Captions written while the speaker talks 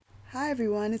Hi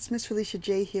everyone, it's Miss Felicia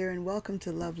J here, and welcome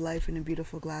to Love Life in a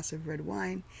Beautiful Glass of Red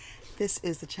Wine. This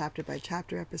is the chapter by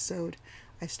chapter episode.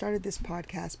 I started this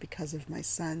podcast because of my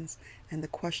sons and the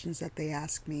questions that they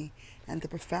asked me and the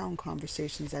profound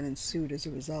conversations that ensued as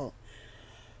a result.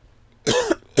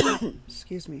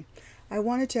 Excuse me. I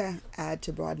wanted to add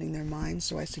to broadening their minds,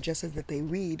 so I suggested that they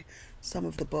read some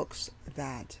of the books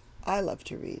that I love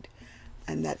to read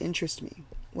and that interest me.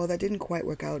 Well, that didn't quite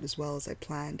work out as well as I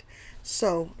planned,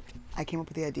 so I came up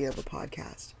with the idea of a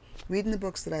podcast. Reading the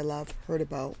books that I love, heard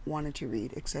about, wanted to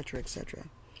read, etc., etc.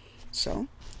 So,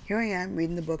 here I am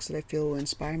reading the books that I feel will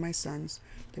inspire my sons,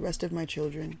 the rest of my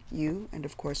children, you, and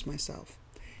of course myself.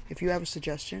 If you have a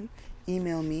suggestion,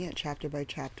 email me at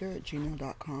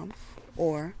chapterbychapter@gmail.com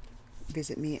or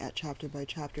visit me at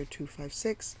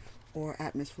chapterbychapter256 or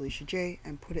at Miss Felicia J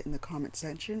and put it in the comment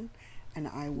section, and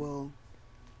I will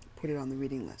put it on the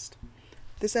reading list.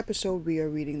 This episode we are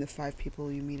reading The Five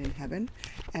People You Meet in Heaven,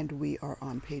 and we are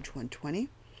on page 120.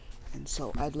 And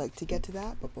so I'd like to get to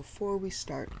that, but before we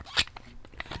start,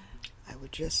 I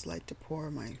would just like to pour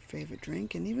my favorite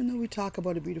drink. And even though we talk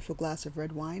about a beautiful glass of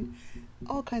red wine,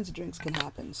 all kinds of drinks can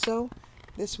happen. So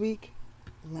this week,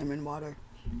 lemon water.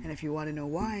 And if you want to know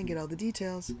why and get all the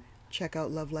details, check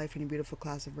out Love Life in a Beautiful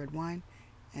Glass of Red Wine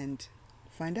and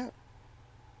find out.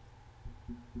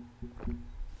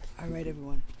 All right,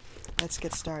 everyone, let's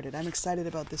get started. I'm excited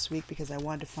about this week because I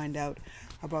wanted to find out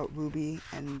about Ruby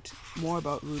and more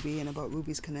about Ruby and about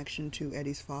Ruby's connection to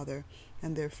Eddie's father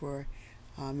and therefore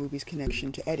Ruby's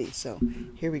connection to Eddie. So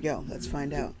here we go. Let's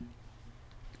find out.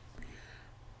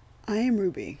 I am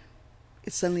Ruby.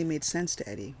 It suddenly made sense to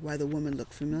Eddie why the woman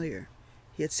looked familiar.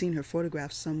 He had seen her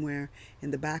photograph somewhere in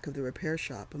the back of the repair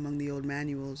shop among the old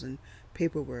manuals and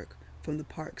paperwork from the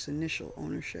park's initial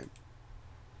ownership.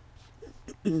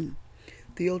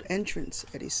 The old entrance,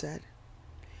 Eddie said.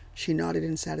 She nodded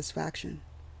in satisfaction.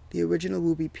 The original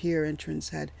Ruby Pier entrance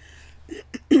had,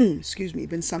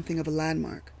 been something of a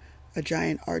landmark, a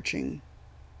giant arching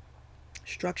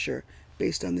structure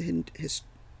based on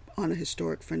a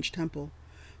historic French temple,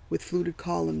 with fluted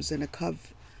columns and a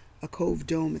cove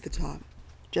dome at the top.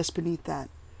 Just beneath that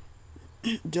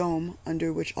dome,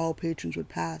 under which all patrons would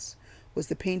pass, was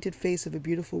the painted face of a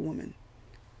beautiful woman.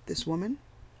 This woman?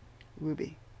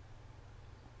 Ruby.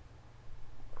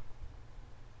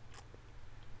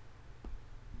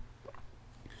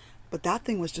 But that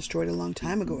thing was destroyed a long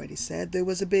time ago, Eddie said. There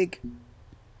was a big...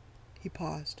 He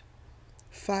paused.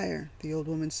 Fire, the old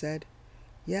woman said.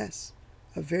 Yes,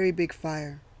 a very big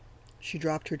fire. She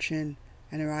dropped her chin,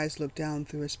 and her eyes looked down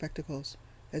through her spectacles,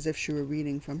 as if she were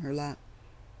reading from her lap.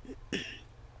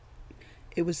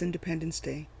 It was Independence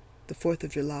Day, the 4th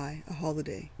of July, a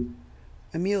holiday.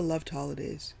 Emil loved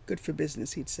holidays. Good for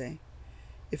business, he'd say.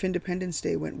 If Independence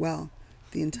Day went well,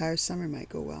 the entire summer might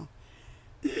go well.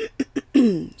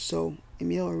 So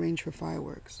Emil arranged for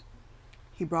fireworks.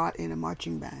 He brought in a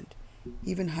marching band,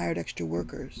 even hired extra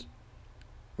workers,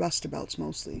 rustabouts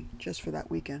mostly, just for that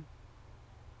weekend.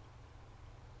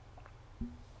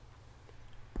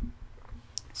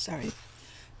 Sorry,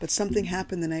 but something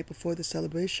happened the night before the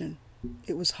celebration.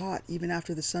 It was hot even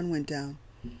after the sun went down,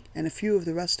 and a few of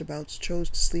the rustabouts chose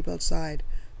to sleep outside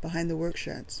behind the work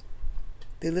sheds.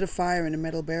 They lit a fire in a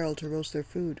metal barrel to roast their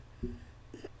food.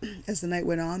 As the night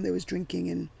went on, there was drinking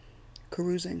and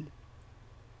carousing.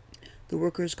 The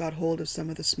workers got hold of some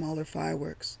of the smaller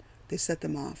fireworks. They set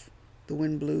them off. The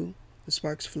wind blew. The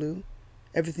sparks flew.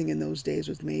 Everything in those days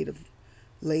was made of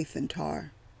lath and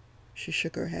tar. She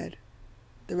shook her head.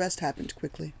 The rest happened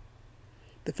quickly.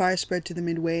 The fire spread to the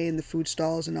midway and the food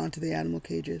stalls and onto the animal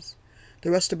cages. The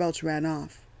rustabouts ran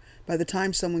off. By the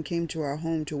time someone came to our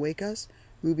home to wake us,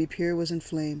 Ruby Pier was in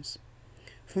flames.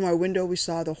 From our window we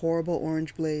saw the horrible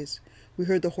orange blaze. We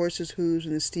heard the horses' hooves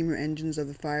and the steamer engines of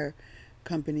the fire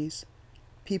companies.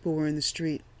 People were in the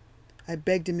street. I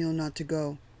begged Emil not to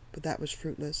go, but that was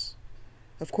fruitless.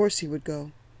 Of course he would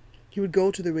go. He would go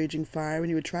to the raging fire, and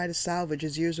he would try to salvage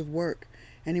his years of work,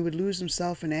 and he would lose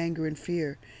himself in anger and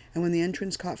fear, and when the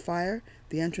entrance caught fire,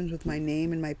 the entrance with my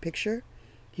name and my picture,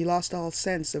 he lost all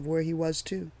sense of where he was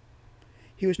too.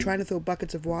 He was trying to throw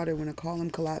buckets of water when a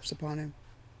column collapsed upon him.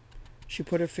 She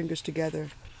put her fingers together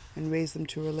and raised them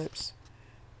to her lips.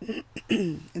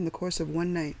 In the course of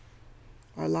one night,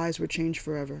 our lives were changed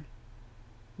forever.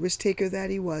 Risk-taker that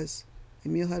he was,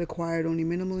 Emil had acquired only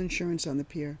minimal insurance on the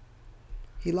pier.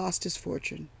 He lost his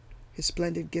fortune. His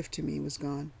splendid gift to me was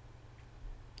gone.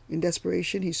 In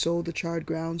desperation, he sold the charred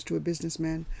grounds to a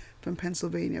businessman from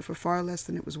Pennsylvania for far less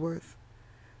than it was worth.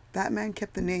 That man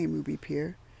kept the name Ruby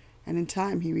Pier, and in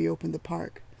time he reopened the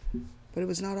park, but it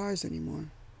was not ours anymore.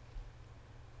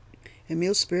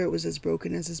 Emil's spirit was as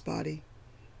broken as his body.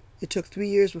 It took 3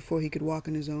 years before he could walk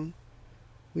on his own.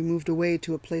 We moved away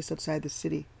to a place outside the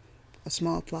city, a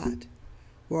small flat,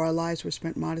 where our lives were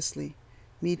spent modestly,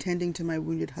 me tending to my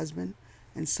wounded husband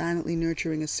and silently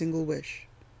nurturing a single wish.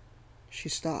 She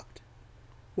stopped.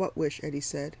 What wish? Eddie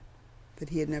said. That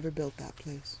he had never built that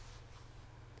place.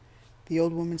 The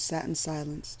old woman sat in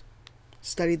silence,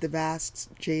 studied the vast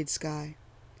jade sky.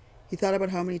 He thought about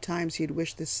how many times he had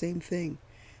wished this same thing,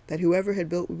 that whoever had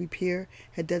built Ruby Pier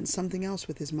had done something else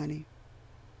with his money.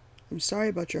 I'm sorry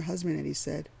about your husband, Eddie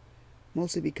said,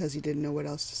 mostly because he didn't know what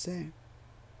else to say.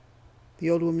 The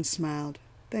old woman smiled.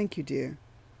 Thank you, dear.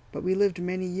 But we lived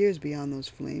many years beyond those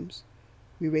flames.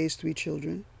 We raised 3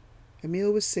 children.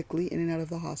 Emil was sickly, in and out of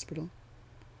the hospital.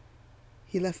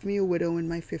 He left me a widow in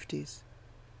my 50s.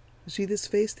 You see this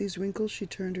face, these wrinkles? She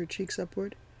turned her cheeks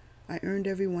upward. I earned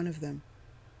every one of them.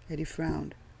 Eddie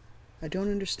frowned. I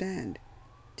don't understand.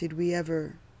 Did we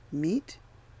ever meet?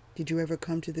 Did you ever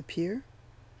come to the pier?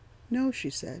 No, she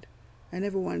said. I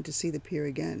never wanted to see the pier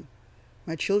again.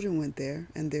 My children went there,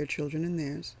 and their children and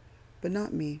theirs, but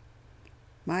not me.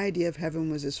 My idea of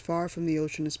heaven was as far from the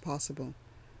ocean as possible,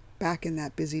 back in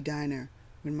that busy diner,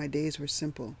 when my days were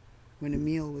simple, when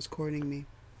Emil was courting me.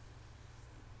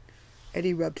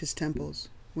 Eddie rubbed his temples.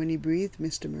 When he breathed,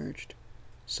 mist emerged.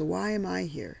 So why am I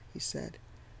here? He said.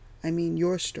 I mean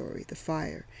your story, the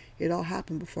fire. It all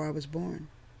happened before I was born.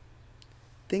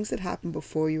 Things that happen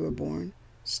before you were born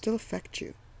still affect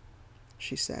you,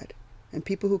 she said, and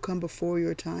people who come before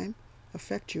your time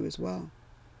affect you as well.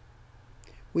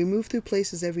 We move through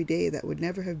places every day that would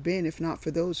never have been if not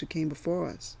for those who came before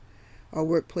us. Our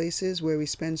workplaces, where we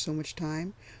spend so much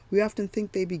time, we often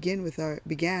think they began with our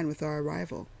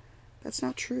arrival. That's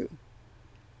not true.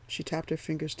 She tapped her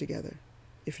fingers together.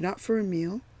 If not for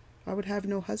Emil, I would have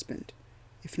no husband.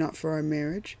 If not for our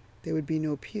marriage, there would be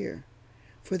no pier.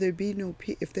 If there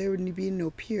would be no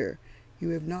pier, you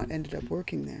have not ended up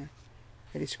working there.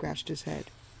 Eddie scratched his head.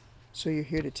 So you're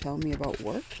here to tell me about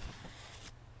work?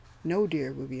 No,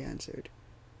 dear, Ruby answered,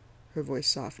 her voice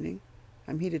softening.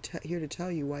 I'm here to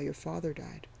tell you why your father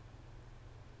died.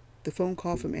 The phone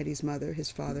call from Eddie's mother,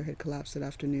 his father, had collapsed that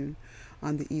afternoon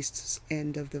on the east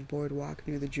end of the boardwalk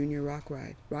near the junior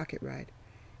rocket ride.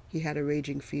 He had a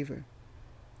raging fever.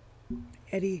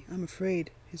 Eddie, I'm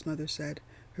afraid, his mother said,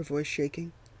 her voice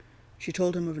shaking. She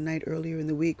told him of a night earlier in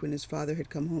the week when his father had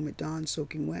come home at dawn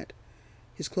soaking wet.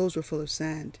 His clothes were full of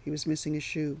sand. He was missing a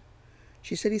shoe.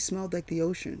 She said he smelled like the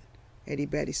ocean. Eddie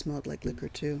bet he smelled like liquor,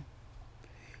 too.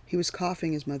 He was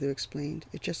coughing, his mother explained.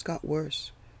 It just got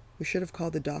worse. We should have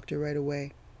called the doctor right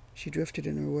away. She drifted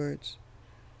in her words.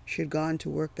 She had gone to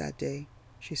work that day,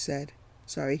 she said.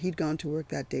 Sorry, he'd gone to work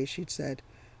that day, she'd said,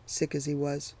 sick as he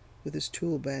was, with his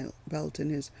tool belt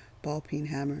and his ball-peen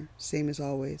hammer, same as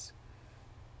always.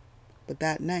 But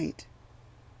that night,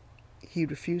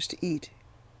 he'd refused to eat,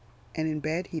 and in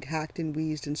bed he'd hacked and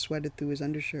wheezed and sweated through his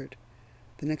undershirt.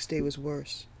 The next day was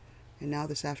worse, and now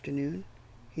this afternoon,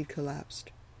 he'd collapsed.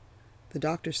 The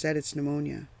doctor said it's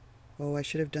pneumonia. Oh, I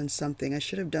should have done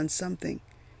something.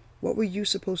 What were you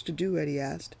supposed to do? Eddie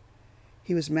asked.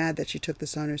 He was mad that she took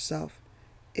this on herself.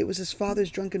 It was his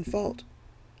father's drunken fault.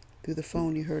 Through the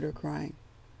phone, he heard her crying.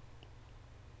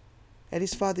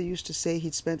 Eddie's father used to say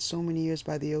he'd spent so many years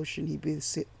by the ocean he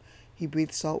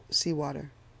breathed salt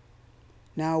seawater.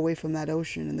 Now, away from that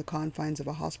ocean in the confines of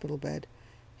a hospital bed,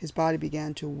 his body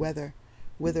began to wither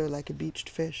like a beached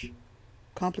fish.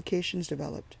 Complications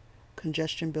developed.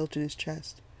 Congestion built in his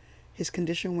chest. His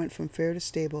condition went from fair to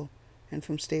stable, and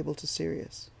from stable to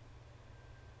serious.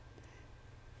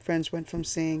 Friends went from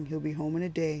saying he'll be home in a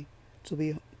day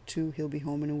to he'll be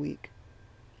home in a week.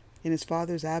 In his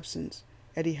father's absence,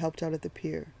 Eddie helped out at the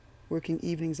pier, working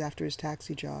evenings after his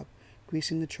taxi job,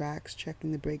 greasing the tracks,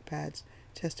 checking the brake pads,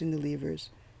 testing the levers,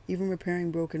 even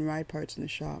repairing broken ride parts in the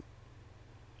shop.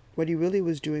 What he really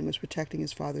was doing was protecting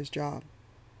his father's job.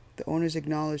 The owners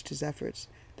acknowledged his efforts,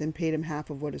 then paid him half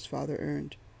of what his father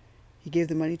earned. He gave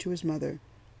the money to his mother,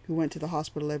 who went to the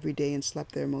hospital every day and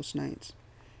slept there most nights.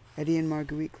 Eddie and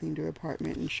Marguerite cleaned her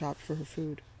apartment and shopped for her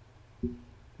food.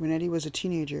 When Eddie was a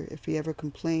teenager, if he ever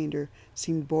complained or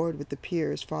seemed bored with the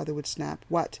pier, his father would snap,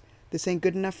 "What? This ain't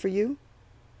good enough for you?"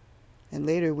 And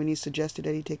later, when he suggested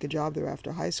Eddie take a job there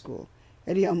after high school,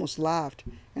 Eddie almost laughed,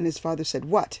 and his father said,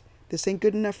 "What? This ain't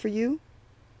good enough for you?"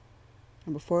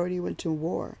 And before Eddie went to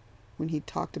war, when he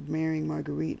talked of marrying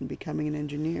Marguerite and becoming an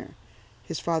engineer,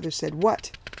 his father said,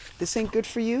 "What? This ain't good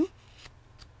for you?"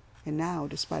 And now,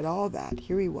 despite all that,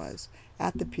 here he was,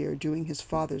 at the pier, doing his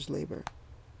father's labor.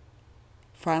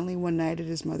 Finally, one night at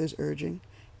his mother's urging,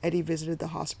 Eddie visited the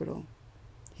hospital.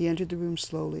 He entered the room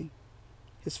slowly.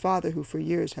 His father, who for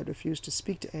years had refused to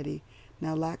speak to Eddie,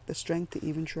 now lacked the strength to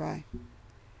even try.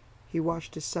 He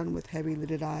watched his son with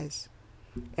heavy-lidded eyes.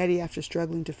 Eddie, after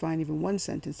struggling to find even one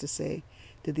sentence to say,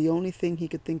 did the only thing he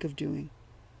could think of doing.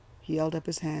 He held up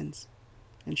his hands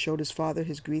and showed his father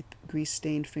his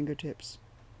grease-stained fingertips.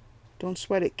 "Don't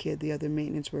sweat it, kid," the other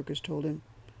maintenance workers told him.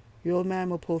 "Your old man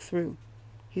will pull through.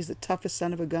 He's the toughest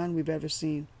son of a gun we've ever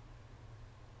seen."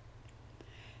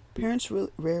 Parents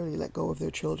rarely let go of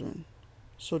their children,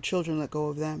 so children let go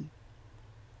of them.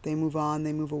 They move on,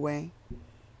 they move away.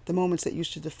 The moments that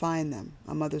used to define them,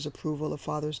 a mother's approval, a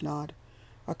father's nod,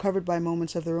 are covered by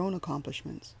moments of their own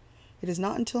accomplishments. It is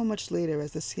not until much later,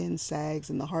 as the skin sags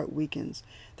and the heart weakens,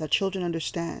 that children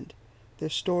understand their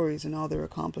stories and all their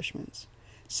accomplishments,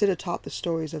 sit atop the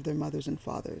stories of their mothers and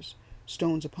fathers,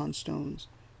 stones upon stones,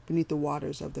 beneath the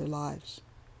waters of their lives.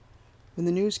 When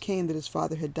the news came that his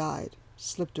father had died,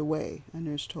 slipped away, a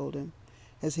nurse told him,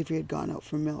 as if he had gone out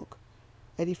for milk,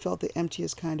 Eddie felt the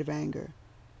emptiest kind of anger,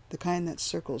 the kind that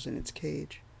circles in its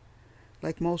cage.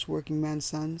 Like most working man's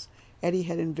sons, Eddie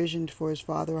had envisioned for his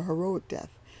father a heroic death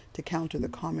to counter the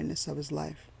commonness of his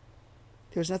life.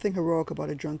 There was nothing heroic about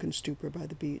a drunken stupor by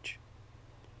the beach.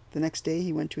 The next day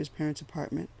he went to his parents'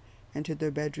 apartment, entered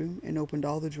their bedroom, and opened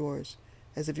all the drawers,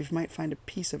 as if he might find a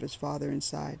piece of his father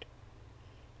inside.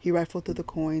 He rifled through the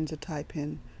coins, a tie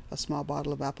pin, a small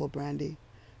bottle of apple brandy,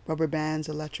 rubber bands,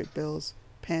 electric bills,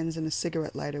 pens, and a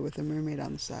cigarette lighter with a mermaid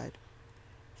on the side.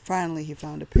 Finally he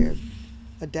found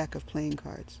a deck of playing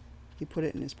cards. He put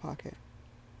it in his pocket.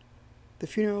 The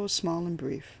funeral was small and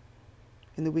brief.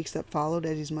 In the weeks that followed,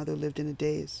 Eddie's mother lived in a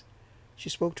daze. She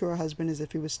spoke to her husband as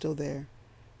if he was still there.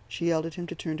 She yelled at him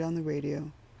to turn down the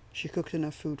radio. She cooked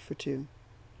enough food for two.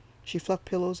 She fluffed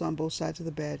pillows on both sides of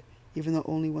the bed, even though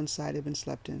only one side had been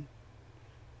slept in.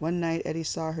 One night, Eddie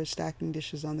saw her stacking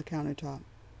dishes on the countertop.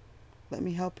 "Let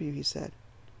me help you," he said.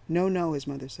 "No, no," his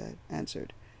mother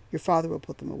answered. "Your father will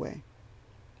put them away."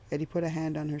 Eddie put a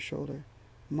hand on her shoulder.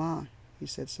 "Ma," he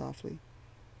said softly,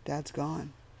 "Dad's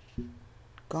gone."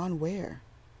 "Gone where?"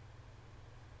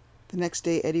 The next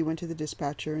day, Eddie went to the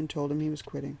dispatcher and told him he was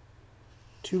quitting.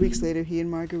 2 weeks later, he and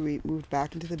Marguerite moved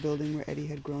back into the building where Eddie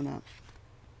had grown up.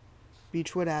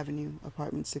 Beechwood Avenue,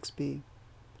 apartment 6B,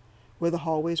 where the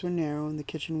hallways were narrow and the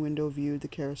kitchen window viewed the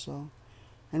carousel,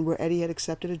 and where Eddie had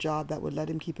accepted a job that would let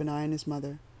him keep an eye on his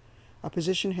mother, a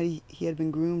position he had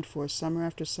been groomed for summer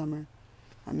after summer,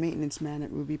 a maintenance man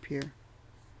at Ruby Pier.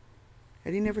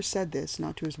 Eddie never said this,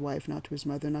 not to his wife, not to his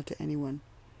mother, not to anyone.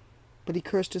 But he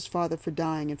cursed his father for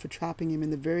dying and for trapping him in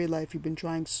the very life he'd been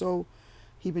trying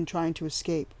to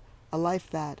escape, a life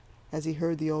that, as he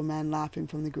heard the old man laughing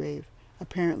from the grave,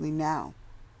 apparently now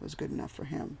was good enough for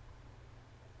him.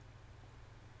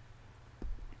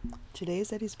 Today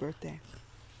is Eddie's birthday.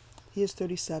 He is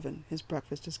 37. His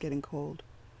breakfast is getting cold.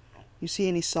 "You see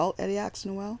any salt?" Eddie asks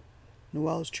Noel.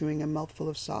 Noel chewing a mouthful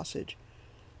of sausage,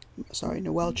 slides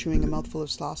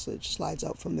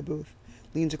out from the booth,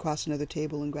 leans across another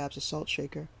table and grabs a salt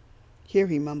shaker. "Here,"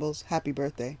 he mumbles, "happy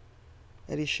birthday."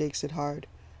 Eddie shakes it hard.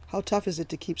 "How tough is it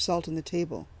to keep salt on the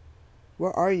table?"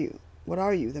 "Where are you? What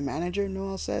are you, the manager?"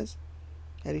 Noel says.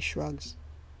 Eddie shrugs.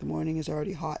 The morning is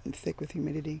already hot and thick with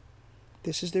humidity.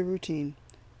 This is their routine.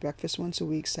 Breakfast once a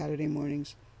week, Saturday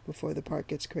mornings, before the park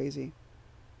gets crazy.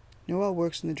 Noel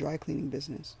works in the dry cleaning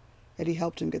business. Eddie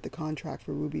helped him get the contract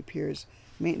for Ruby Pier's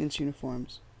maintenance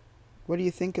uniforms. "What do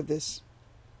you think of this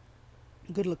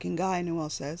good-looking guy?" Noel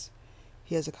says.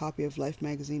 He has a copy of Life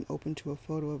magazine open to a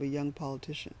photo of a young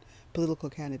political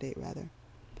candidate.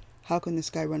 "How can this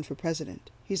guy run for president?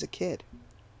 He's a kid."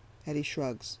 Eddie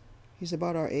shrugs. "He's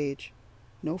about our age."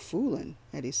 "No fooling,"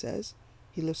 Eddie says.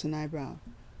 He lifts an eyebrow.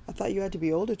 "I thought you had to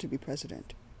be older to be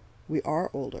president." "We are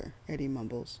older," Eddie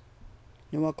mumbles.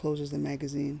 Noel closes the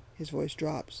magazine. His voice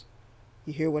drops.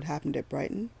 "You hear what happened at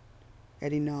Brighton?"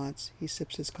 Eddie nods. He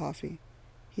sips his coffee.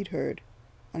 He'd heard.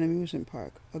 An amusement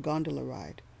park. A gondola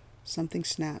ride. Something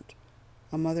snapped.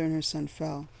 A mother and her son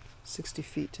fell, 60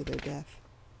 feet to their death.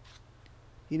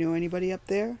 "You know anybody up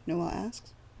there?" Noel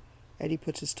asks. Eddie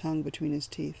puts his tongue between his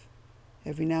teeth.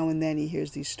 Every now and then he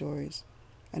hears these stories.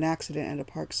 An accident at a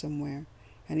park somewhere,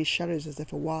 and he shudders as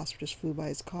if a wasp just flew by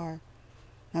his car.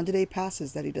 Not a day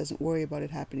passes that he doesn't worry about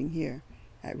it happening here,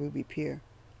 at Ruby Pier,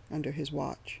 under his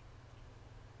watch.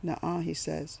 "Nuh-uh," he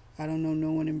says. "I don't know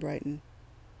no one in Brighton."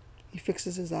 He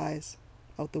fixes his eyes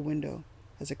out the window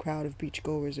as a crowd of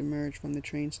beachgoers emerge from the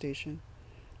train station.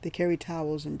 They carry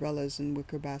towels, umbrellas, and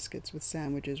wicker baskets with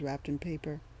sandwiches wrapped in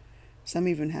paper. Some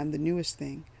even have the newest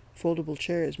thing, foldable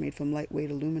chairs made from lightweight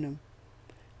aluminum.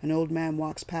 An old man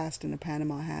walks past in a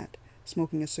Panama hat,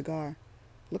 smoking a cigar.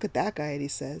 "Look at that guy," Eddie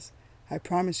says. I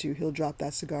promise you he'll drop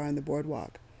that cigar on the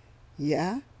boardwalk.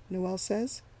 Yeah? Noelle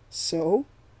says. So?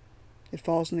 It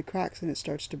falls in the cracks and it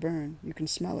starts to burn. You can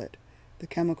smell it. The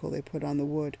chemical they put on the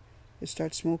wood. It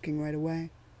starts smoking right away.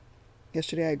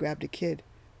 Yesterday I grabbed a kid,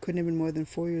 couldn't have been more than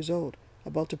 4 years old,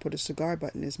 about to put a cigar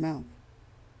butt in his mouth.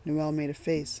 Noelle made a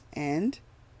face. And?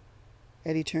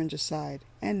 Eddie turns aside.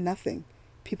 And nothing.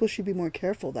 People should be more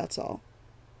careful, that's all.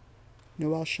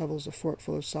 Noelle shovels a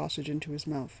forkful of sausage into his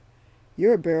mouth.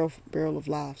 You're a barrel of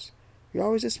laughs. You're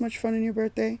always this much fun on your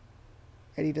birthday?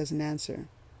 Eddie doesn't answer.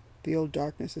 The old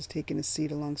darkness has taken a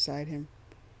seat alongside him.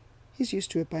 He's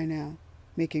used to it by now,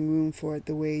 making room for it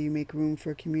the way you make room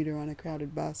for a commuter on a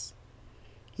crowded bus.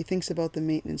 He thinks about the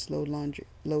maintenance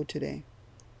load today.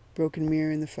 Broken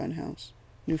mirror in the funhouse.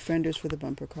 New fenders for the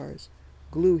bumper cars.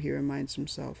 Glue, he reminds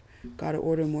himself. Gotta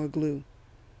order more glue.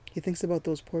 He thinks about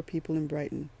those poor people in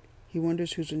Brighton. He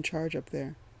wonders who's in charge up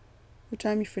there. What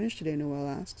time you finish today? Noelle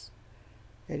asks.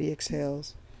 Eddie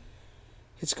exhales.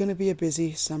 It's going to be a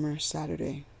busy summer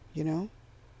Saturday, you know?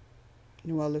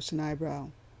 Noelle lifts an eyebrow.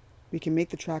 We can make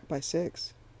the track by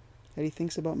 6. Eddie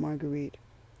thinks about Marguerite.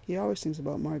 He always thinks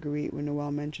about Marguerite when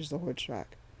Noelle mentions the horse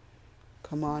track.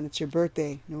 Come on, it's your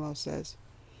birthday, Noelle says.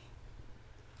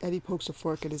 Eddie pokes a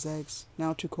fork at his eggs,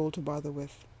 now too cold to bother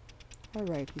with. All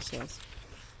right, he says.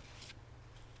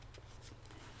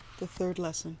 The third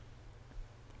lesson.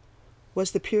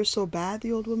 Was the pier so bad?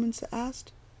 The old woman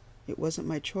asked. It wasn't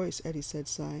my choice, Eddie said,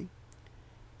 sighing.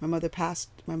 My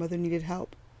mother needed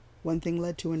help. One thing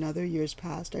led to another. Years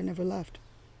passed. I never left.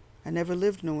 I never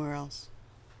lived nowhere else.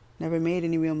 Never made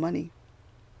any real money.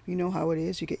 You know how it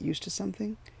is. You get used to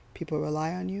something. People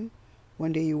rely on you.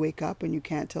 One day you wake up and you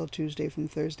can't tell Tuesday from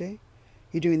Thursday.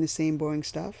 You're doing the same boring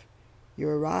stuff.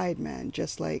 You're a ride, man,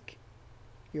 just like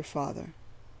your father.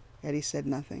 Eddie said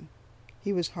nothing.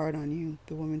 He was hard on you,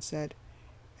 the woman said.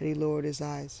 Eddie lowered his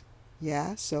eyes.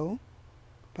 Yeah, so?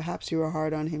 Perhaps you were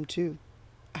hard on him too.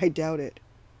 I doubt it.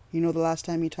 You know the last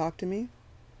time he talked to me?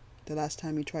 The last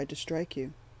time he tried to strike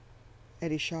you.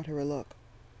 Eddie shot her a look.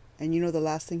 And you know the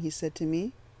last thing he said to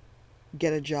me?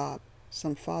 Get a job.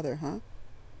 Some father, huh?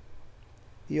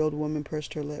 The old woman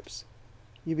pursed her lips.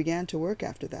 You began to work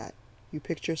after that. You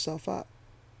picked yourself up.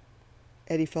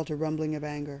 Eddie felt a rumbling of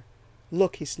anger.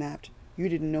 Look, he snapped. You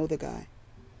didn't know the guy.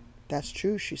 That's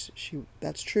true,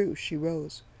 that's true, she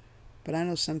rose. But I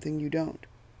know something you don't,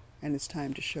 and it's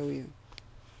time to show you.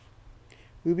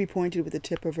 Ruby pointed with the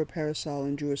tip of her parasol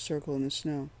and drew a circle in the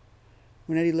snow.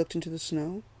 When Eddie looked into the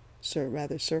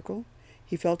circle,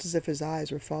 he felt as if his eyes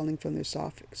were falling from their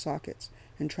sockets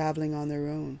and traveling on their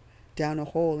own, down a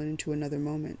hole and into another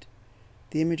moment.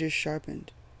 The images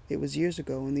sharpened. It was years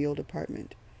ago in the old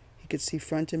apartment. He could see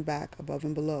front and back, above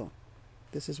and below.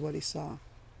 This is what he saw.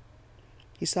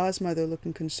 He saw his mother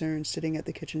looking concerned, sitting at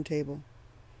the kitchen table.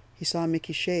 He saw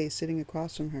Mickey Shea sitting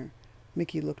across from her.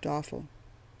 Mickey looked awful.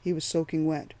 He was soaking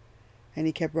wet, and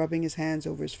he kept rubbing his hands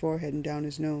over his forehead and down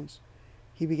his nose.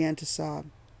 He began to sob.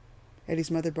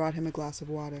 Eddie's mother brought him a glass of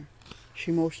water.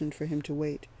 She motioned for him to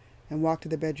wait, and walked to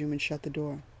the bedroom and shut the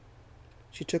door.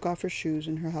 She took off her shoes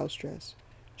and her house dress.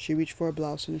 She reached for a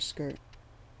blouse and a skirt.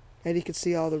 Eddie could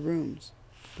see all the rooms,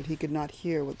 but he could not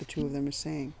hear what the two of them were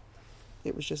saying.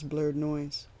 It was just blurred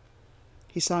noise.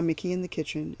 He saw Mickey in the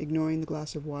kitchen, ignoring the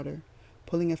glass of water,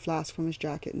 pulling a flask from his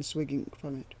jacket and swigging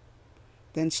from it.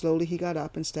 Then slowly he got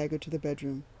up and staggered to the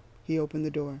bedroom. He opened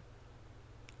the door.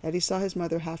 Eddie saw his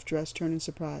mother, half-dressed, turn in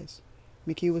surprise.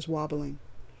 Mickey was wobbling.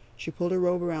 She pulled her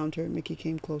robe around her. Mickey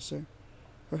came closer.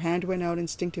 Her hand went out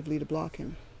instinctively to block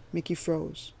him. Mickey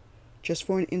froze. Just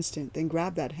for an instant, then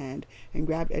grabbed that hand and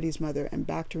grabbed Eddie's mother and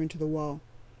backed her into the wall,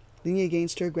 leaning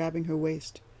against her, grabbing her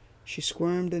waist. She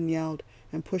squirmed and yelled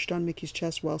and pushed on Mickey's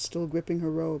chest while still gripping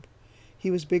her robe. He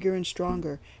was bigger and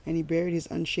stronger, and he buried his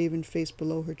unshaven face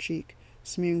below her cheek,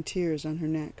 smearing tears on her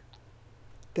neck.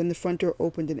 Then the front door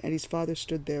opened and Eddie's father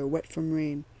stood there, wet from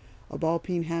rain, a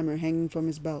ball-peen hammer hanging from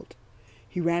his belt.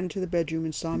 He ran into the bedroom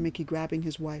and saw Mickey grabbing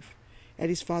his wife.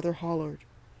 Eddie's father hollered.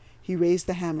 He raised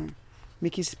the hammer.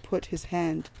 Mickey put his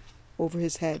hand over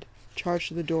his head, charged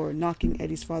to the door, knocking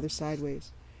Eddie's father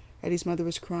sideways. Eddie's mother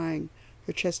was crying,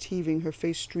 her chest heaving, her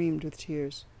face streamed with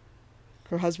tears.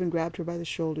 Her husband grabbed her by the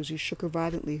shoulders. He shook her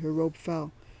violently. Her robe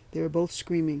fell. They were both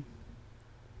screaming.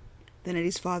 Then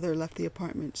Eddie's father left the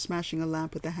apartment, smashing a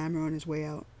lamp with the hammer on his way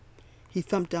out. He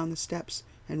thumped down the steps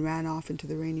and ran off into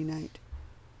the rainy night.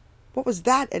 What was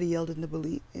that? Eddie yelled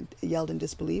in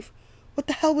disbelief. What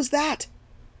the hell was that?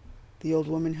 The old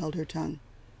woman held her tongue.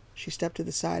 She stepped to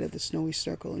the side of the snowy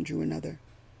circle and drew another.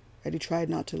 Eddie tried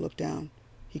not to look down.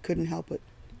 He couldn't help it.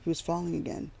 He was falling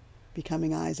again,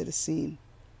 becoming eyes at a scene.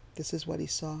 This is what he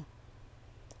saw.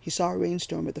 He saw a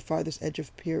rainstorm at the farthest edge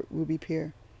of Ruby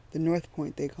Pier, the North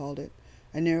Point they called it,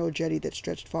 a narrow jetty that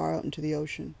stretched far out into the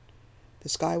ocean. The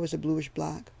sky was a bluish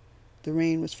black. The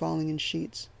rain was falling in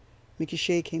sheets. Mickey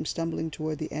Shea came stumbling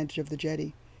toward the edge of the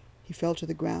jetty. He fell to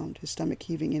the ground, his stomach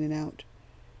heaving in and out.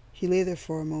 He lay there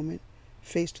for a moment,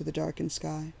 face to the darkened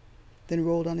sky, then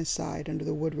rolled on his side under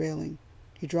the wood railing.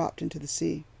 He dropped into the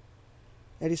sea.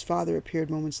 Eddie's father appeared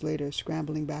moments later,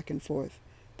 scrambling back and forth,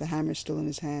 the hammer still in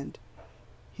his hand.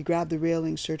 He grabbed the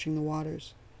railing, searching the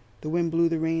waters. The wind blew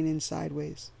the rain in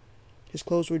sideways. His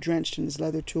clothes were drenched and his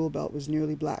leather tool belt was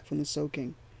nearly black from the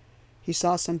soaking. He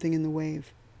saw something in the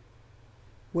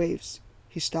waves.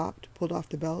 He stopped, pulled off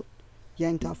the belt,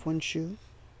 yanked off one shoe,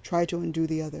 tried to undo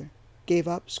the other, gave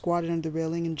up, squatted under the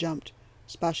railing, and jumped,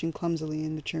 splashing clumsily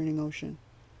in the churning ocean.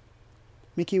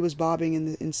 Mickey was bobbing in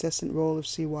the incessant roll of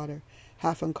seawater,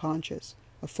 half unconscious,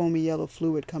 a foamy yellow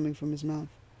fluid coming from his mouth.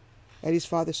 Eddie's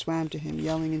father swam to him,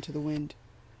 yelling into the wind.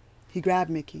 He grabbed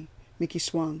Mickey. Mickey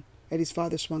swung. Eddie's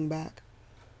father swung back.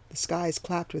 The skies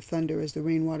clapped with thunder as the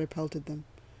rainwater pelted them.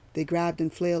 They grabbed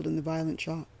and flailed in the violent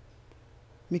shock.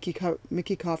 Mickey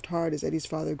coughed hard as Eddie's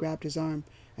father grabbed his arm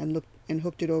and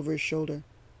hooked it over his shoulder.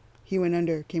 He went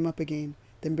under, came up again,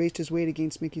 then braced his weight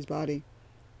against Mickey's body,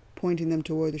 pointing them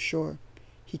toward the shore.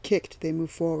 He kicked, they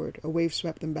moved forward. A wave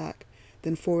swept them back,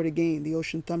 then forward again. The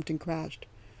ocean thumped and crashed.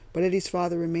 But Eddie's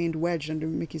father remained wedged under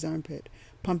Mickey's armpit,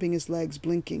 pumping his legs,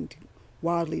 blinking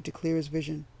wildly to clear his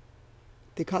vision.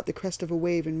 They caught the crest of a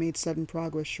wave and made sudden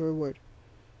progress shoreward.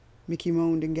 Mickey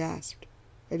moaned and gasped.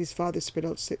 Eddie's father spit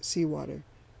out seawater.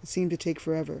 It seemed to take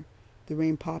forever, the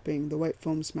rain popping, the white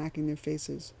foam smacking their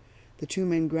faces, the two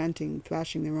men grunting,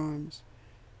 thrashing their arms.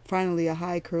 Finally, a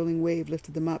high, curling wave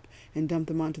lifted them up and dumped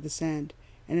them onto the sand,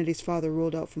 and Eddie's father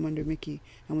rolled out from under Mickey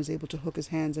and was able to hook his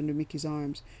hands under Mickey's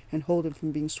arms and hold him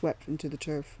from being swept into the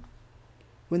turf.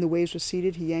 When the waves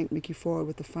receded, he yanked Mickey forward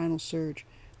with the final surge,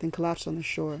 then collapsed on the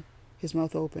shore, his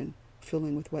mouth open,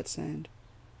 filling with wet sand.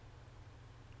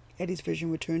 Eddie's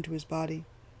vision returned to his body.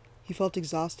 He felt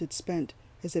exhausted, spent,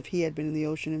 as if he had been in the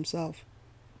ocean himself.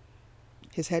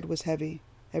 His head was heavy.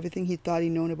 Everything he thought he'd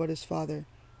known about his father,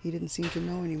 he didn't seem to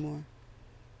know anymore.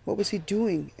 What was he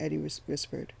doing? Eddie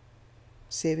whispered.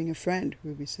 Saving a friend,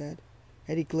 Ruby said.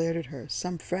 Eddie glared at her.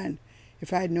 Some friend.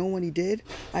 If I had known what he did,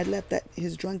 I'd let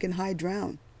his drunken hide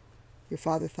drown. Your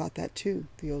father thought that too,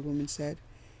 the old woman said.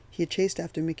 He had chased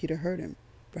after Mickey to hurt him,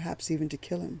 perhaps even to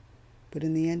kill him. But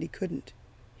in the end he couldn't.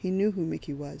 He knew who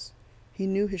Mickey was. He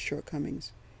knew his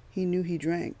shortcomings. He knew he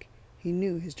drank. He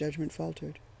knew his judgment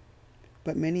faltered.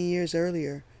 But many years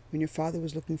earlier, when your father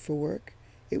was looking for work,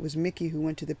 it was Mickey who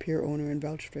went to the pier owner and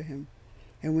vouched for him.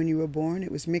 And when you were born,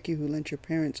 it was Mickey who lent your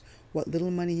parents what little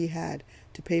money he had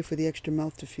to pay for the extra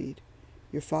mouth to feed.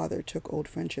 Your father took old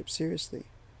friendship seriously.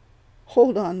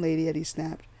 Hold on, lady, Eddie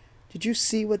snapped. Did you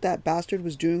see what that bastard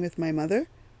was doing with my mother?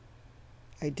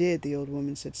 I did, the old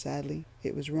woman said sadly.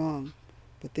 It was wrong,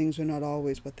 but things are not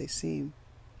always what they seem.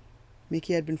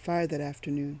 Mickey had been fired that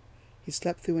afternoon. He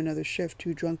slept through another shift,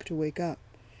 too drunk to wake up,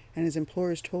 and his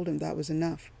employers told him that was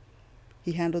enough.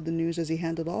 He handled the news as he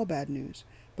handled all bad news,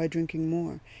 by drinking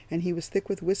more, and he was thick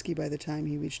with whiskey by the time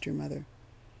he reached your mother.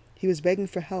 He was begging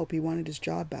for help. He wanted his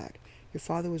job back. Your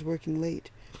father was working late.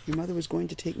 Your mother was going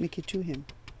to take Mickey to him.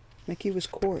 Mickey was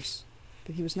coarse,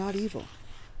 but he was not evil.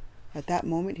 At that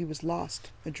moment he was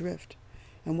lost, adrift,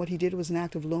 and what he did was an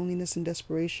act of loneliness and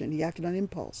desperation. He acted on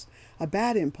impulse, a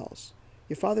bad impulse.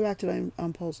 Your father acted on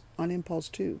impulse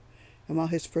too, and while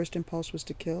his first impulse was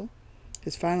to kill,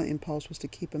 his final impulse was to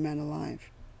keep a man alive.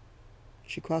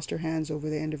 She crossed her hands over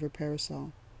the end of her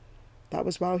parasol. That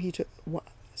was how he took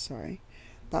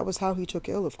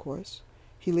ill, of course.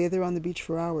 He lay there on the beach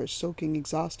for hours, soaking,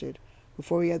 exhausted,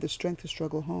 before he had the strength to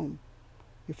struggle home.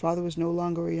 Your father was no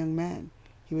longer a young man.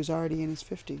 He was already in his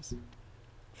 50s.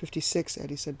 56,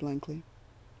 Eddie said blankly.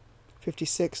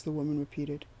 56, the woman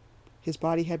repeated. His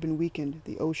body had been weakened.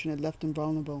 The ocean had left him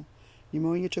vulnerable.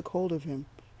 Pneumonia took hold of him,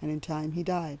 and in time he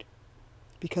died.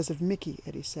 Because of Mickey,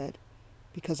 Eddie said.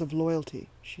 Because of loyalty,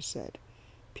 she said.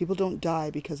 People don't die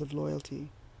because of loyalty.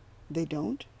 They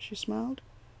don't? She smiled.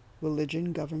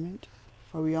 Religion, government.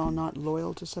 Are we all not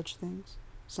loyal to such things?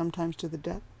 Sometimes to the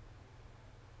death?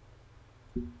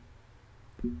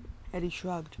 Eddie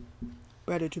shrugged.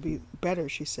 Better,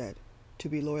 she said, to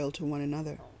be loyal to one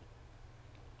another.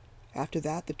 After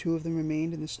that, the two of them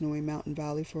remained in the snowy mountain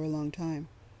valley for a long time.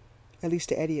 At least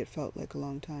to Eddie it felt like a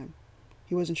long time.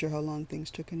 He wasn't sure how long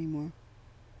things took anymore.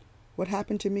 What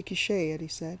happened to Mickey Shea? Eddie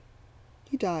said.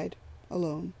 He died,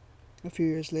 alone, a few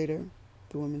years later,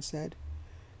 the woman said.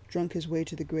 Drunk his way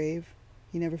to the grave.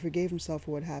 He never forgave himself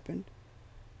for what happened.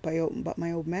 But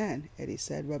my old man, Eddie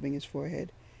said, rubbing his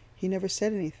forehead. He never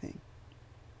said anything.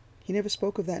 He never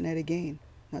spoke of that night again,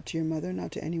 not to your mother,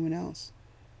 not to anyone else.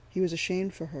 He was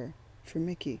ashamed for her, for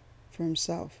Mickey, for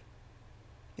himself.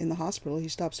 In the hospital, he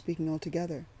stopped speaking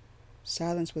altogether.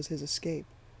 Silence was his escape,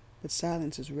 but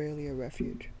silence is rarely a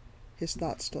refuge. His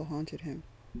thoughts still haunted him.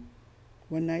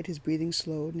 One night his breathing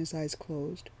slowed and his eyes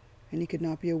closed, and he could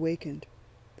not be awakened.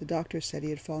 The doctor said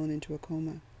he had fallen into a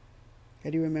coma.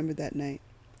 Eddie remembered that night.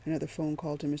 Another phone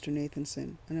call to Mr.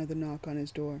 Nathanson, another knock on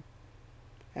his door.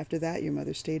 After that, your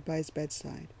mother stayed by his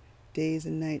bedside. Days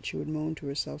and nights she would moan to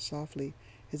herself softly,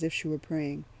 as if she were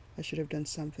praying, I should have done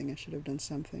something, I should have done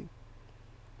something.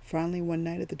 Finally, one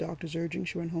night at the doctor's urging,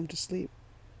 she went home to sleep.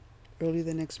 Early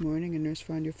the next morning, a nurse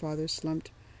found your father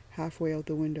slumped halfway out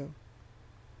the window.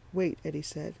 Wait, Eddie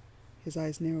said. His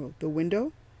eyes narrowed. The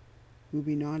window?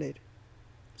 Ruby nodded.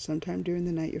 Sometime during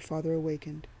the night your father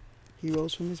awakened. He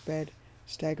rose from his bed,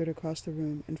 staggered across the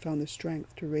room, and found the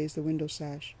strength to raise the window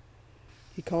sash.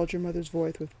 He called your mother's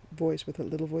voice with a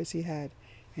little voice he had,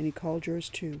 and he called yours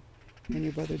too, and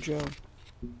your brother Joe.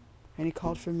 And he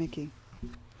called for Mickey.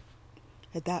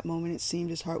 At that moment it seemed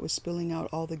his heart was spilling out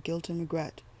all the guilt and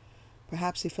regret.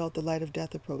 Perhaps he felt the light of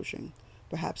death approaching.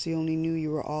 Perhaps he only knew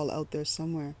you were all out there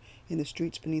somewhere, in the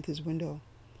streets beneath his window.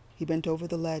 He bent over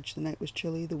the ledge. The night was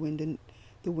chilly. The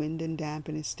wind and damp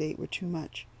in his state were too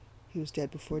much. He was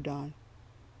dead before dawn.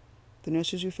 The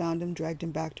nurses who found him dragged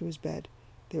him back to his bed.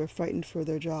 They were frightened for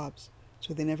their jobs,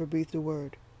 so they never breathed a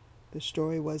word. The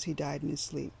story was he died in his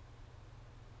sleep.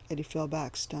 Eddie fell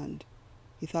back, stunned.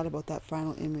 He thought about that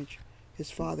final image,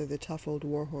 his father, the tough old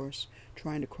warhorse,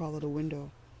 trying to crawl out a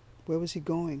window. Where was he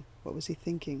going? What was he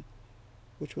thinking?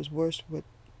 Which was worse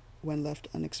when left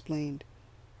unexplained?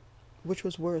 Which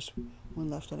was worse when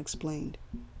left unexplained?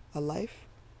 A life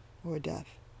or a death?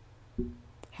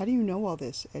 How do you know all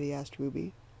this? Eddie asked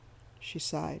Ruby. She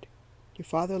sighed. Your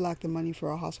father lacked the money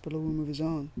for a hospital room of his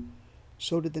own.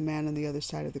 So did the man on the other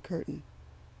side of the curtain.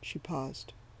 She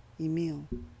paused. Emile,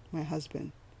 my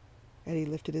husband. Eddie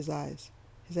lifted his eyes.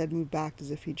 His head moved back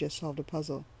as if he'd just solved a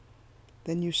puzzle.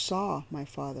 Then you saw my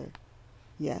father.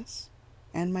 Yes,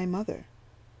 and my mother.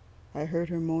 I heard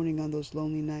her moaning on those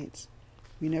lonely nights.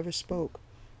 You never spoke,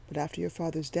 but after your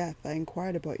father's death, I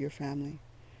inquired about your family.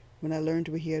 When I learned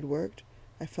where he had worked,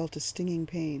 I felt a stinging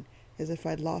pain, as if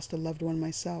I'd lost a loved one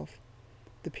myself.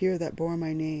 The pier that bore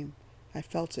my name, I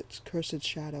felt its cursed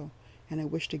shadow, and I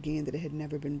wished again that it had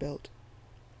never been built.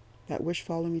 That wish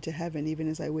followed me to heaven even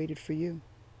as I waited for you.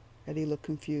 Eddie looked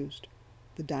confused.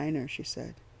 The diner, she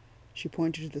said. She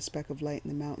pointed to the speck of light in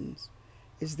the mountains.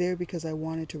 It's there because I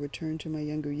wanted to return to my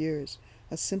younger years,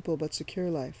 a simple but secure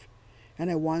life. And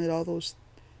I wanted all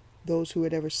those who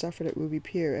had ever suffered at Ruby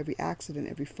Pier, every accident,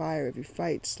 every fire, every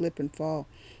fight, slip and fall,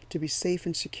 to be safe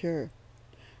and secure.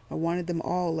 I wanted them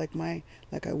all like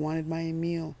I wanted my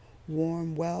Emile,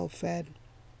 warm, well fed,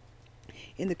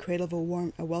 in the cradle of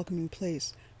a welcoming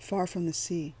place, far from the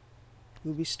sea.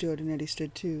 Ruby stood, and Eddie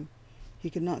stood too. He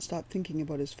could not stop thinking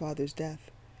about his father's death.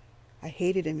 I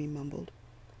hated him, he mumbled.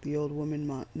 The old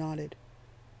woman nodded.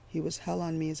 He was hell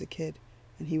on me as a kid,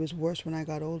 and he was worse when I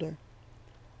got older.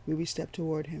 Ruby stepped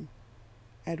toward him.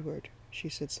 Edward, she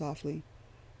said softly.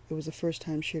 It was the first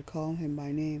time she had called him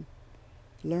by name.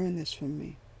 Learn this from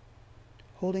me.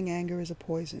 Holding anger is a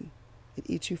poison. It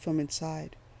eats you from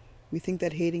inside. We think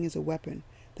that hating is a weapon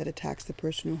that attacks the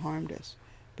person who harmed us,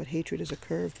 but hatred is a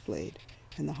curved blade,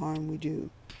 and the harm we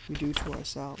do to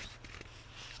ourselves.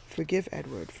 Forgive,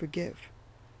 Edward, forgive.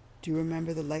 Do you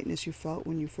remember the lightness you felt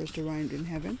when you first arrived in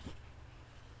heaven?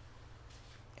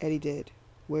 Eddie did.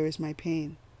 Where is my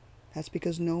pain? That's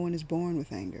because no one is born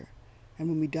with anger, and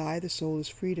when we die, the soul is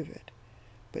freed of it.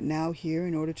 But now here,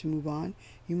 in order to move on,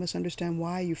 you must understand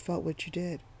why you felt what you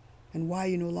did, and why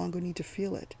you no longer need to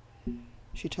feel it.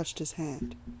 She touched his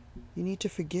hand. You need to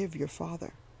forgive your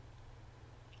father.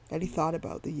 Eddie thought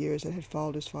about the years that had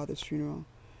followed his father's funeral,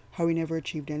 how he never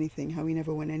achieved anything, how he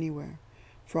never went anywhere.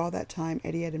 For all that time,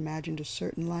 Eddie had imagined a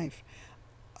certain life,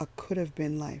 a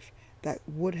could-have-been life, that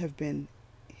would have been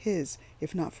his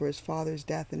if not for his father's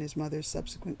death and his mother's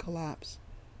subsequent collapse.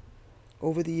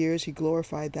 Over the years, he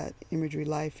glorified that imagery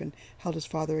life and held his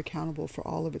father accountable for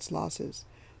all of its losses,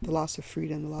 the loss of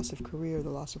freedom, the loss of career, the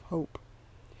loss of hope.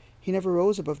 He never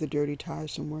rose above the dirty,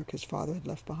 tiresome work his father had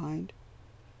left behind.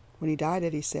 When he died,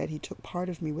 Eddie said, he took part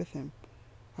of me with him.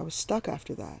 I was stuck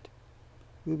after that.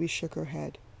 Ruby shook her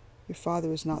head. Your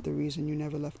father is not the reason you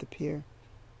never left the pier.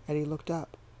 Eddie looked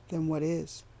up. Then what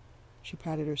is? She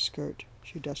patted her skirt.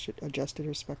 She adjusted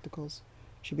her spectacles.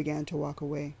 She began to walk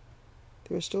away.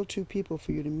 There are still 2 people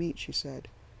for you to meet, she said.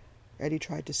 Eddie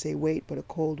tried to say wait, but a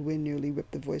cold wind nearly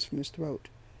ripped the voice from his throat.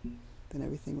 Then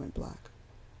everything went black.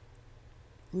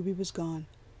 Ruby was gone.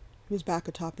 He was back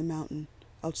atop the mountain,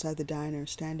 outside the diner,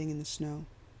 standing in the snow.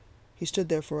 He stood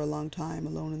there for a long time,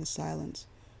 alone in the silence,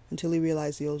 until he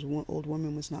realized the old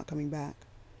woman was not coming back.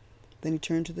 Then he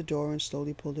turned to the door and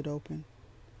slowly pulled it open.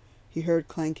 He heard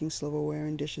clanking silverware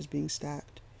and dishes being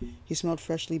stacked. He smelled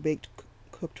freshly baked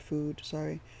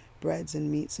breads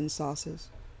and meats and sauces.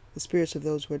 The spirits of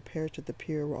those who had perished at the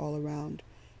pier were all around,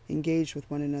 engaged with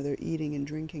one another, eating and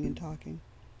drinking and talking.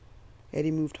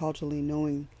 Eddie moved haughtily,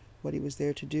 knowing what he was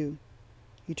there to do.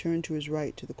 He turned to his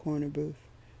right, to the corner booth,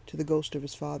 to the ghost of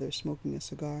his father, smoking a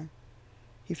cigar.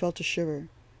 He felt a shiver.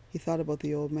 He thought about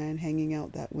the old man hanging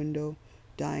out that window,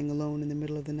 dying alone in the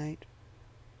middle of the night.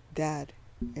 "Dad,"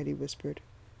 Eddie whispered.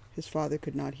 His father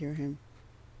could not hear him.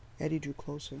 Eddie drew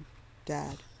closer.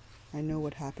 "Dad, I know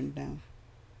what happened now."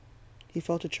 He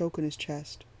felt a choke in his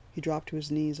chest. He dropped to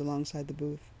his knees alongside the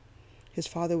booth. His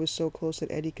father was so close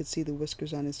that Eddie could see the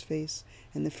whiskers on his face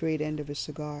and the frayed end of his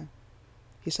cigar.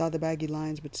 He saw the baggy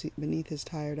lines beneath his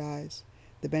tired eyes,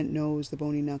 the bent nose, the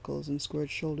bony knuckles, and squared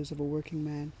shoulders of a working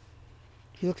man.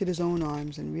 He looked at his own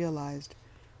arms and realized,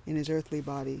 in his earthly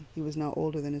body, he was now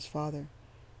older than his father.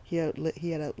 He had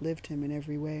outlived him in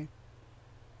every way.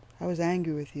 "I was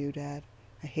angry with you, Dad.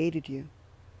 I hated you."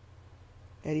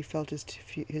 Eddie felt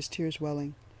his tears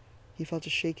welling. He felt a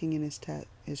shaking in his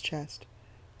chest.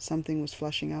 Something was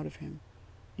flushing out of him.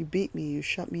 "You beat me. You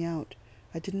shut me out.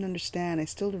 I didn't understand. I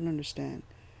still don't understand.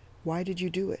 Why did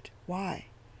you do it? Why?"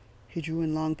 He drew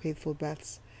in long, painful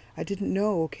breaths. "I didn't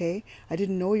know, okay? I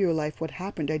didn't know your life, what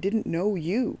happened. I didn't know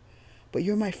you. But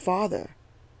you're my father.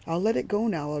 I'll let it go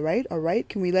now, all right? All right?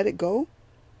 Can we let it go?"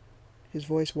 His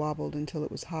voice wobbled until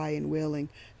it was high and wailing,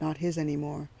 not his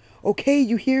anymore. "Okay,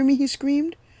 you hear me?" he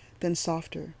screamed. Then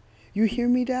softer. "You hear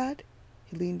me, Dad?"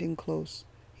 He leaned in close.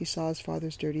 He saw his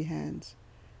father's dirty hands.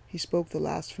 He spoke the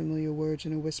last familiar words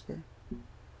in a whisper.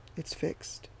 "It's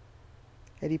fixed."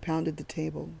 Eddie pounded the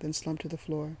table, then slumped to the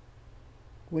floor.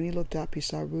 When he looked up, he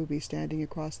saw Ruby standing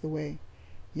across the way,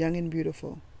 young and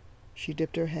beautiful. She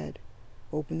dipped her head,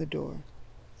 opened the door,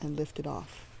 and lifted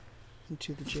off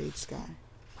into the jade sky.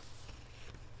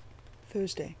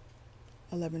 Thursday,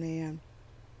 11 a.m.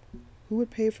 Who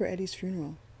would pay for Eddie's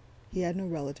funeral? He had no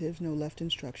relatives, no left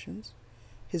instructions.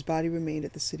 His body remained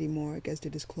at the city morgue, as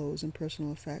did his clothes and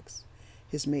personal effects,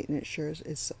 his maintenance shirt,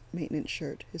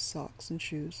 his socks and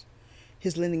shoes,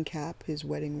 his linen cap, his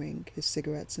wedding ring, his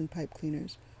cigarettes and pipe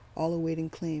cleaners, all awaiting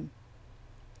claim.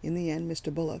 In the end,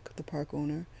 Mr. Bullock, the park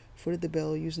owner, footed the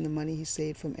bill using the money he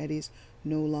saved from Eddie's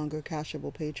no longer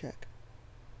cashable paycheck.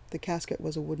 The casket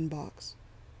was a wooden box.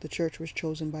 The church was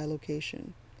chosen by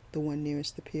location, the one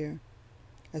nearest the pier,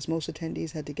 as most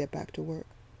attendees had to get back to work.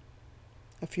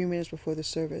 A few minutes before the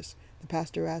service, the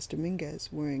pastor asked Dominguez,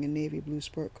 wearing a navy blue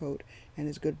sport coat and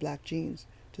his good black jeans,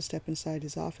 to step inside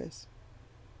his office.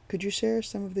 "Could you share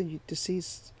some of the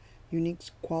deceased's unique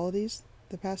qualities?"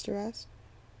 the pastor asked.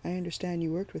 "I understand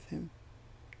you worked with him."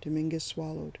 Dominguez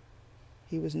swallowed.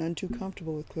 He was none too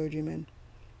comfortable with clergymen.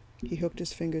 He hooked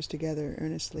his fingers together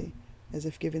earnestly, as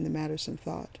if giving the matter some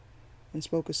thought, and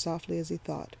spoke as softly as he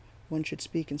thought one should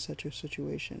speak in such a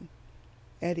situation.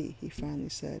 "Eddie," he finally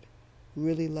said,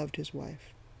 "really loved his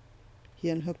wife." He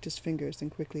unhooked his fingers, then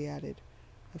quickly added,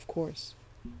 "Of course,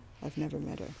 I've never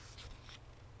met her."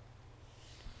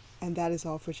 And that is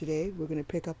all for today. We're going to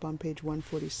pick up on page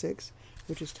 146,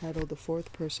 which is titled "The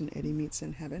Fourth Person Eddie Meets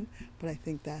in Heaven." But I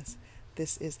think this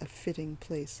is a fitting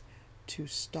place to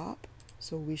stop,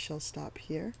 so we shall stop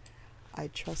here. I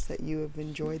trust that you have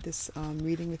enjoyed this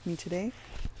reading with me today,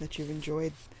 that you've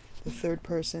enjoyed the third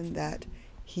person that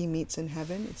he meets in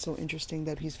heaven. It's so interesting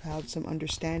that he's had some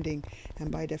understanding,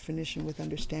 and by definition, with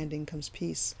understanding comes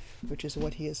peace, which is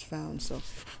what he has found. So,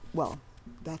 well,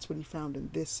 that's what he found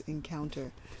in this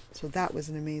encounter. So that was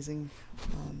an amazing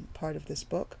part of this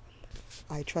book.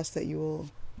 I trust that you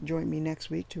will join me next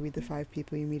week to read The Five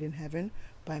People You Meet in Heaven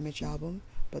by Mitch Albom.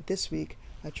 But this week,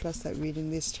 I trust that reading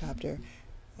this chapter,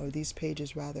 or these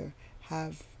pages rather,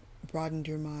 have broadened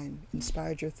your mind,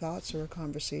 inspired your thoughts or a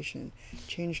conversation,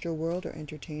 changed your world or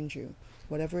entertained you.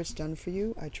 Whatever it's done for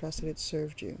you, I trust that it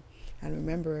served you. And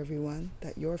remember, everyone,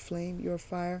 that your flame, your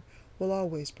fire, will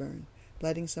always burn.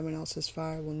 Lighting someone else's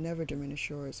fire will never diminish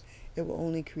yours. It will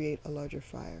only create a larger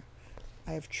fire.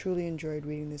 I have truly enjoyed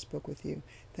reading this book with you.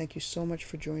 Thank you so much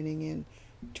for tuning in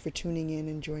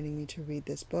and joining me to read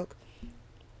this book.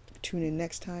 Tune in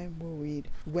next time. We'll read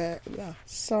where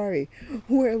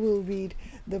we'll read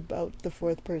about the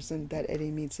fourth person that Eddie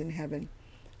meets in heaven.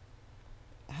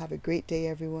 Have a great day,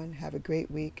 everyone. Have a great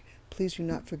week. Please do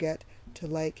not forget to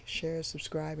like, share,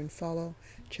 subscribe, and follow.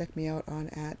 Check me out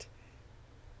at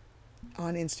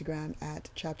on Instagram at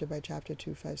chapter by chapter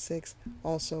 256,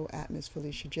 also at Miss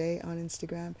Felicia J on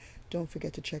Instagram. Don't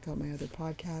forget to check out my other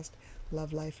podcast,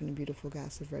 Love Life and a Beautiful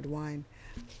Glass of Red Wine.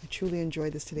 I truly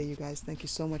enjoyed this today, you guys. Thank you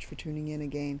so much for tuning in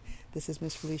again. This is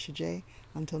Miss Felicia J.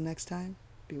 Until next time,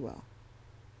 be well.